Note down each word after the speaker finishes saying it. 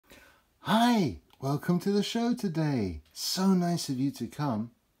Hi, welcome to the show today. So nice of you to come.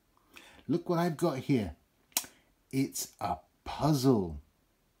 Look what I've got here. It's a puzzle.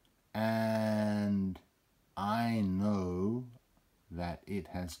 And I know that it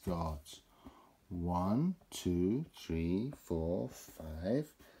has got 1, 2, 3, 4,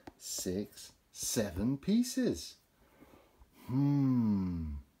 5, 6, 7 pieces.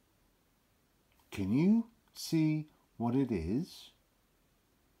 Can you see what it is?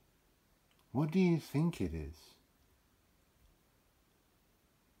 What do you think it is?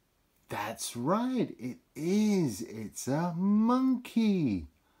 That's right, it is. It's a monkey.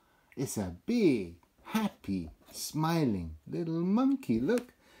 It's a big, happy, smiling little monkey.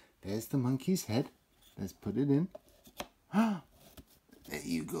 Look, there's the monkey's head. Let's put it in. There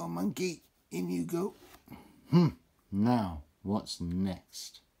you go, monkey. In you go. Now, what's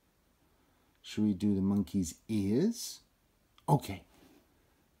next? Should we do the monkey's ears? Okay.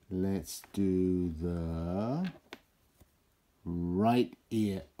 Let's do the right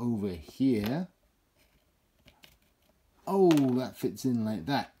ear over here. Oh, that fits in like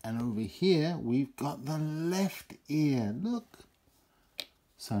that. And over here, we've got the left ear. Look.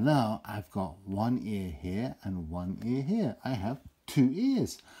 So now I've got one ear here and one ear here. I have 2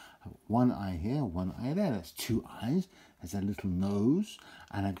 ears. One eye here, one eye there. That's 2 eyes. There's a little nose.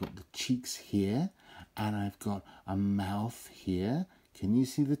 And I've got the cheeks here. And I've got a mouth here. Can you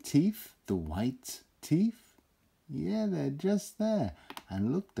see the teeth? The white teeth? Yeah, they're just there.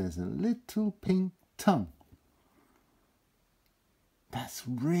 And look, there's a little pink tongue. That's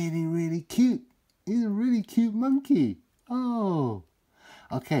really, really cute. He's a really cute monkey. Oh.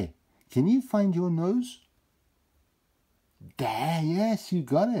 Okay, can you find your nose? There, yes, you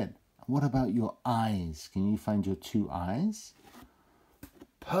got it. What about your eyes? Can you find your 2 eyes?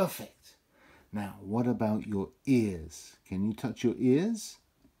 Perfect. Now, what about your ears? Can you touch your ears?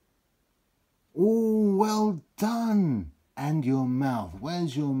 Oh, well done. And your mouth.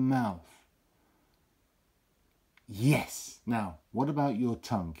 Where's your mouth? Yes. Now, what about your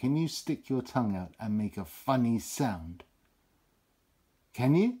tongue? Can you stick your tongue out and make a funny sound?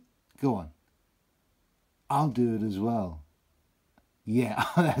 Can you? Go on. I'll do it as well. Yeah,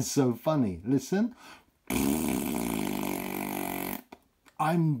 that's so funny. Listen.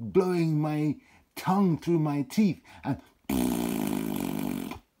 I'm blowing my tongue through my teeth and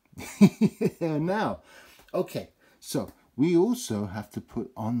now, okay, so we also have to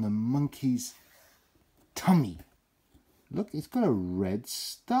put on the monkey's tummy. Look, it's got a red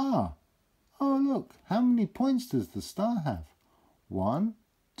star. Oh, look, how many points does the star have? 1,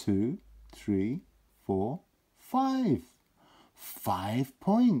 2, 3, 4, 5. 5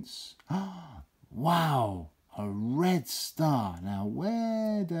 points. Wow. A red star. Now,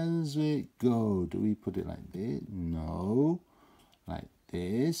 where does it go? Do we put it like this? No. Like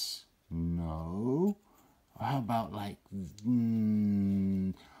this? No. How about like...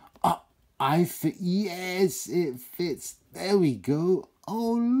 Oh, yes, it fits. There we go.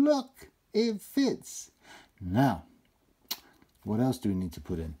 Oh, look. It fits. Now, what else do we need to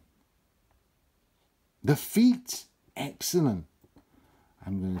put in? The feet. Excellent.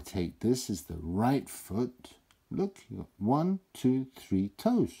 I'm going to take this as the right foot. Look, you got 1, 2, 3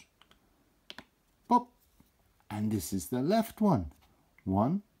 toes. Pop. And this is the left one.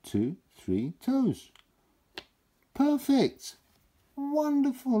 1, 2, 3 toes. Perfect.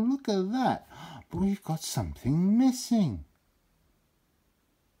 Wonderful. Look at that. But we've got something missing.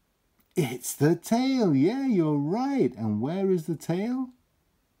 It's the tail. Yeah, you're right. And where is the tail?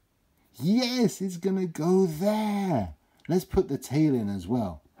 Yes, it's going to go there. Let's put the tail in as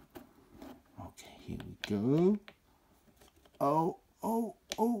well. Okay, here we go. Oh,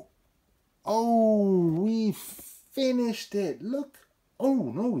 we finished it. Look.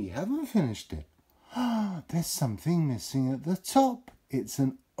 Oh, no, we haven't finished it. There's something missing at the top. It's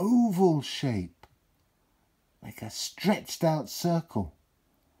an oval shape. Like a stretched out circle.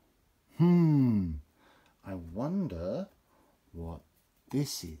 I wonder what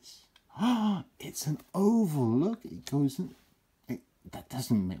this is. It's an oval. Look, it goes in. That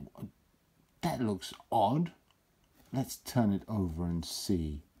doesn't make... That looks odd. Let's turn it over and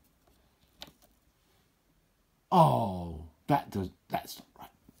see. Oh, that's not right.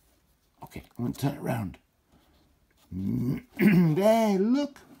 Okay, I'm going to turn it around. There,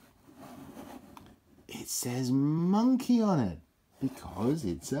 look. It says monkey on it because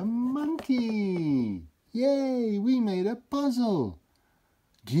it's a monkey. Yay, we made a puzzle.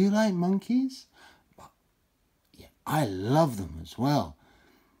 Do you like monkeys? Yeah, I love them as well.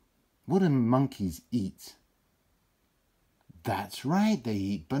 What do monkeys eat? That's right, they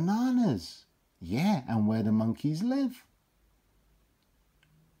eat bananas. Yeah, and where do monkeys live?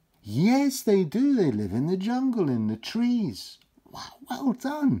 Yes, they do. They live in the jungle, in the trees. Wow, well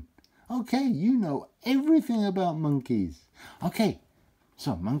done. Okay, you know everything about monkeys. Okay,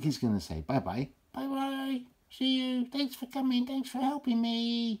 so Monkey's going to say bye-bye. Bye-bye. See you. Thanks for coming. Thanks for helping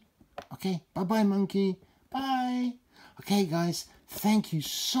me. Okay, bye-bye, Monkey. Bye. Okay, guys, thank you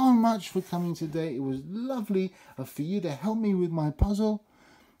so much for coming today. It was lovely for you to help me with my puzzle.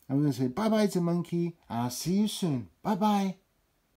 I'm going to say bye-bye to Monkey. I'll see you soon. Bye-bye.